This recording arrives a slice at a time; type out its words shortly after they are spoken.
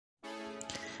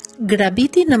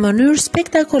Grabiti në mënyrë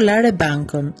spektakolare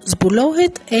bankën.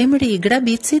 Zbulohet emri i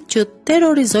grabitësit që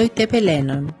terrorizoi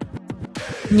Tepelenen.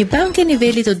 Një bankë e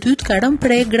nivelit të dytë ka rënë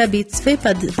pre grabitësve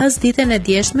pas ditën e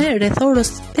djeshme rreth orës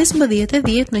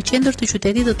 15:10 në qendër të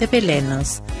qytetit të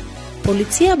Tepelenës.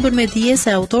 Policia bën me dije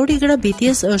se autori i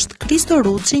grabitjes është Kristo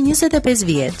Ruçi, 25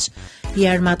 vjeç, i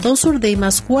armatosur dhe i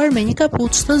maskuar me një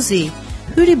kapuç të zi.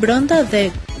 Hyri brenda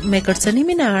dhe me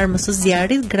kërcënimin e armës së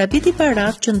zjarrit grabiti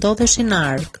paratë që ndodheshin në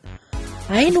ark.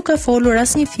 Ai nuk ka folur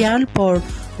asnjë fjalë, por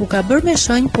u ka bërë me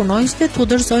shenjë punonjësve t'u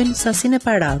dorëzojnë sasinë e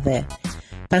parave.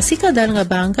 Pasi ka dalë nga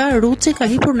banka, Ruçi ka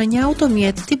hipur në një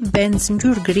automjet tip Benz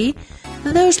ngjyrë gri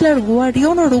dhe është larguar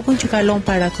jo në rrugën që kalon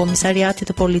para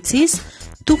komisariatit të policisë,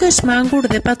 duke shmangur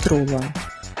dhe patrullën.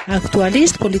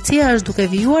 Aktualisht policia është duke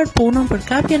vijuar punën për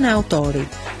kapjen e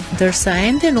autorit, ndërsa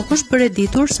ende nuk është bërë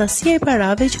ditur sasia e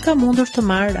parave që ka mundur të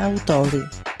marrë autori.